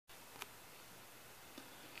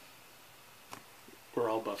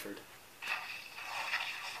all buffered.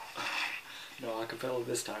 No acapella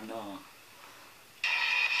this time, no.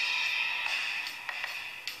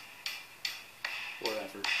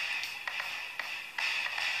 Whatever.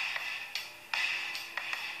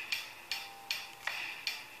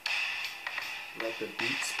 Let the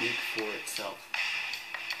beat speak for itself.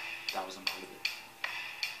 That wasn't part of it.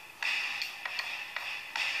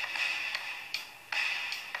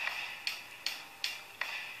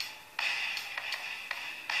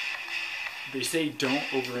 They say don't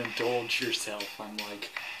overindulge yourself. I'm like,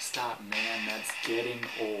 stop man, that's getting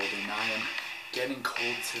old and I am getting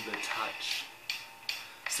cold to the touch.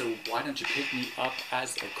 So why don't you pick me up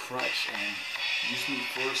as a crutch and use me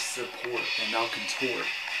for support, and I'll contort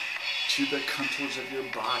to the contours of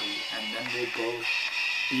your body, and then we'll both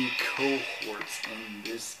be cohorts in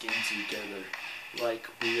this game together, like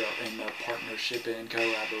we are in a partnership and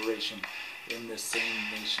collaboration in the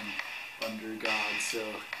same nation under God. So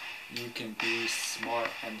you can be smart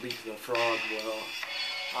and leap the frog. Well,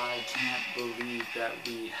 I can't believe that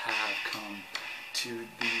we have come to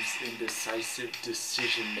these indecisive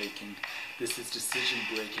decision making. This is decision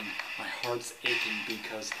breaking. My heart's aching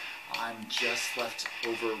because I'm just left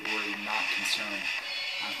over worried, not concerned.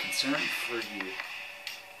 I'm concerned for you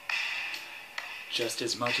just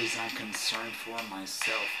as much as I'm concerned for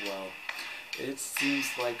myself. Well, it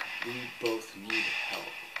seems like we both need help.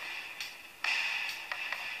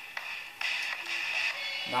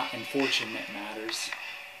 Not in fortunate matters,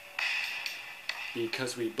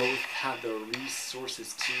 because we both have the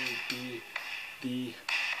resources to be the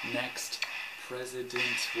next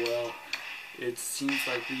president. Well, it seems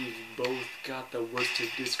like we've both got the words to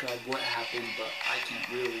describe what happened, but I can't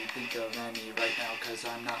really think of any right now because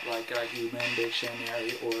I'm not like a human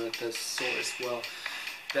dictionary or a thesaurus. Well,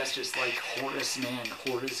 that's just like Horace Mann,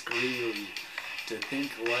 Horace Greeley, to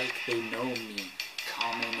think like they know me.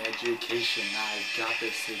 Common education, I've got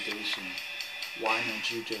the sedation. Why don't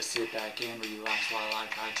you just sit back and relax while I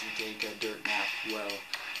try to take a dirt nap? Well,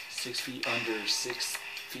 6 feet under, 6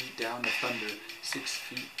 feet down to thunder, 6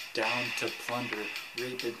 feet down to plunder,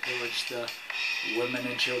 rape and pillage the women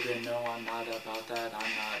and children. No, I'm not about that.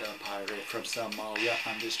 I'm not a pirate from Somalia.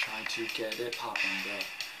 I'm just trying to get it poppin', bro.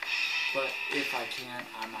 But if I can,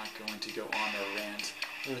 I'm not going to go on a rant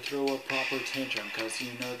or throw a proper tantrum, cause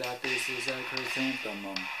you know that this is a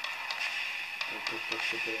chrysanthemum.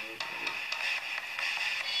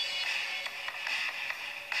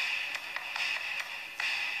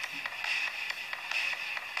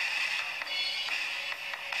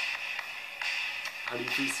 How do you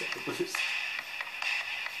freestyle the blues?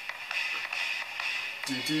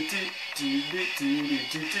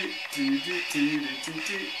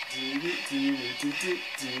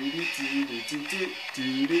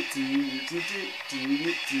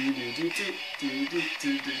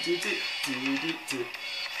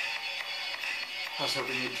 I was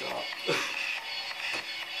hoping you'd drop.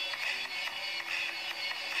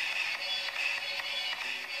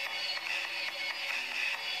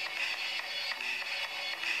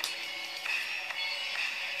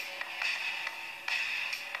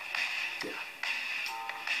 Yeah.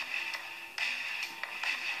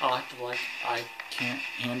 I'll act like I can't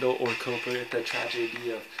handle or cope with the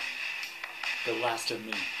tragedy of the last of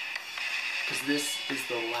me. Because this is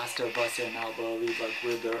the last of us, and I'll believe like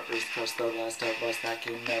we're the earth crust, the last of us that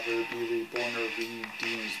can never be reborn or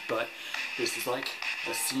redeemed. But this is like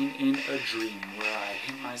a scene in a dream where I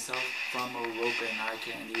hang myself from a rope and I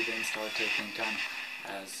can't even start to think I'm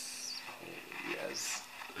as holy as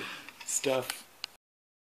stuff.